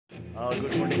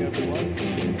Good morning, everyone.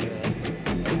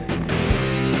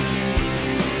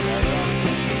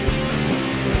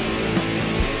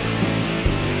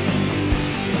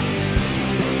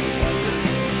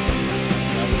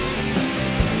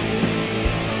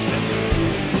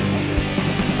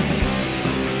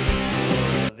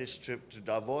 This trip to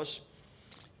Davos.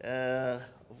 Of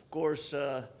course,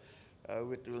 it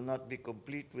will not be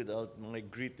complete without my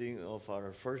greeting of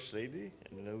our First Lady,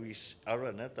 Luis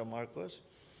Araneta Marcos.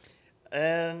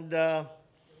 And I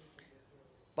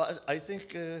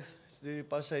think the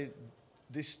Pasay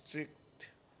District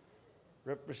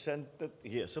represented,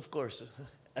 yes, of course,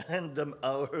 and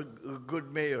our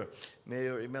good mayor,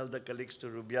 Mayor Imelda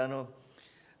Calixto Rubiano,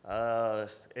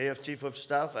 AF Chief of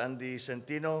Staff Andy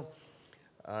Centino,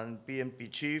 and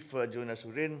PMP Chief Jonas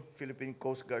Urin, Philippine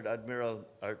Coast Guard Admiral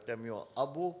Artemio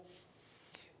Abu,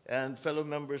 and fellow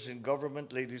members in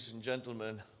government, ladies and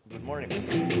gentlemen, good morning.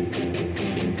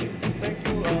 Thank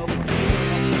you for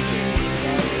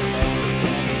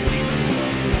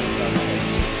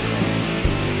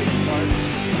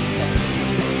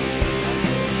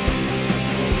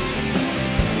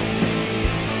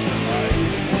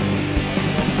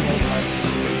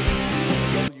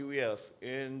WEF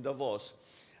in Davos,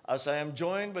 as I am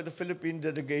joined by the Philippine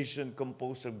delegation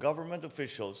composed of government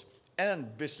officials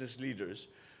and business leaders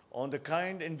on the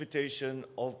kind invitation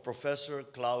of Professor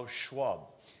Klaus Schwab,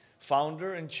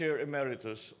 founder and chair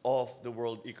emeritus of the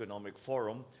World Economic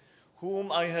Forum,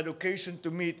 whom I had occasion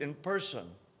to meet in person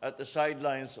at the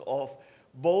sidelines of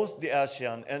both the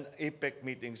ASEAN and APEC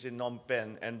meetings in Phnom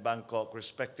Penh and Bangkok,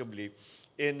 respectively,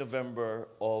 in November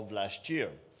of last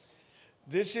year.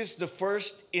 This is the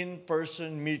first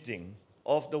in-person meeting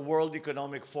of the World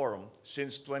Economic Forum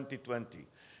since 2020,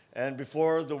 and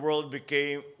before the world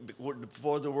came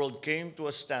to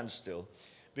a standstill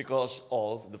because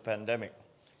of the pandemic.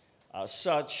 As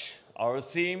such, our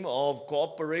theme of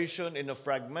cooperation in a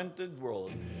fragmented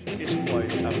world is quite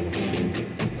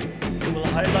appropriate. We will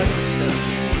highlight the steps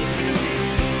the Philippines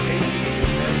is taking to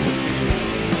prevent the issues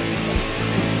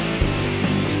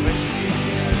especially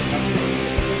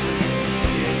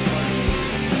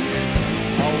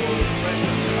our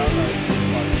friends and allies and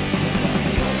partners around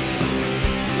the world.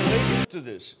 Related to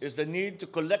this is the need to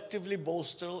collectively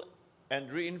bolster and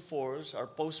reinforce our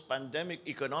post-pandemic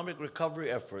economic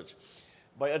recovery efforts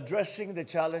by addressing the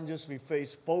challenges we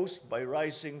face posed by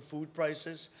rising food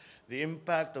prices, the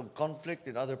impact of conflict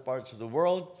in other parts of the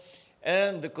world,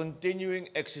 and the continuing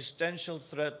existential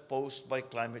threat posed by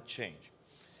climate change.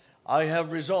 I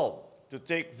have resolved to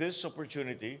take this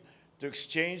opportunity to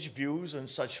exchange views on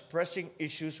such pressing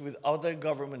issues with other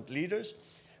government leaders,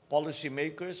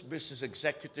 policymakers, business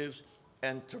executives,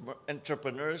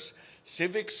 entrepreneurs,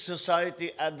 civic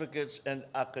society advocates, and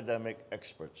academic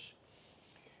experts.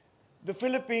 The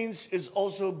Philippines is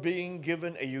also being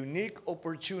given a unique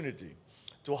opportunity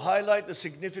to highlight the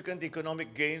significant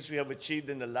economic gains we have achieved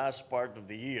in the last part of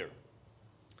the year,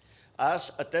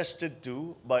 as attested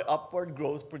to by upward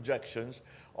growth projections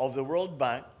of the World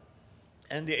Bank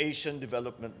and the Asian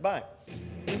Development Bank.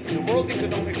 The World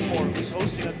Economic Forum is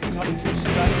hosting a country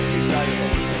strategy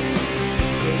dialogue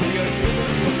where we are given the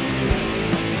opportunity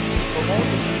to promote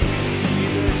the Philippines as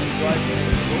leader and driver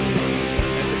of growth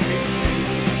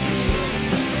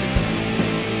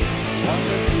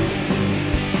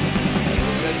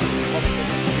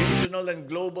and the regional and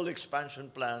global expansion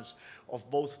plans of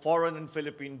both foreign and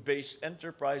Philippine-based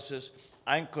enterprises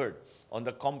anchored on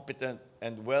the competent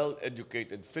and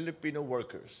well-educated Filipino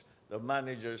workers, the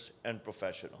managers and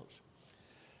professionals.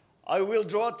 I will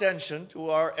draw attention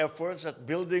to our efforts at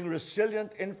building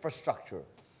resilient infrastructure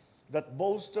that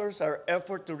bolsters our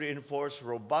effort to reinforce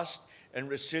robust and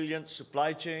resilient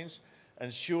supply chains,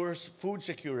 ensures food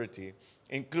security,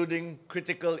 including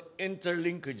critical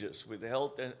interlinkages with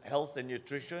health and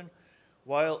nutrition,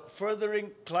 while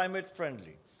furthering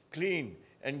climate-friendly, clean,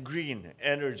 and green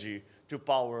energy to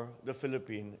power the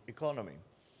Philippine economy.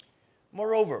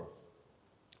 Moreover,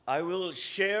 I will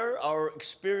share our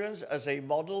experience as a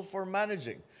model for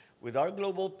managing with our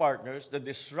global partners the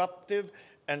disruptive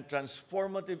and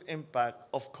transformative impact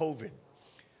of COVID.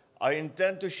 I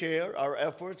intend to share our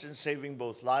efforts in saving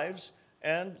both lives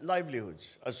and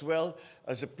livelihoods, as well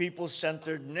as the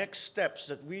people-centered next steps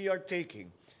that we are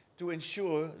taking to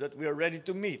ensure that we are ready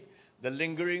to meet the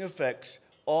lingering effects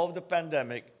of the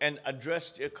pandemic and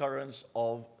address the occurrence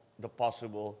of the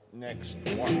possible next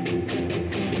one.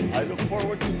 I look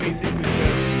forward to meeting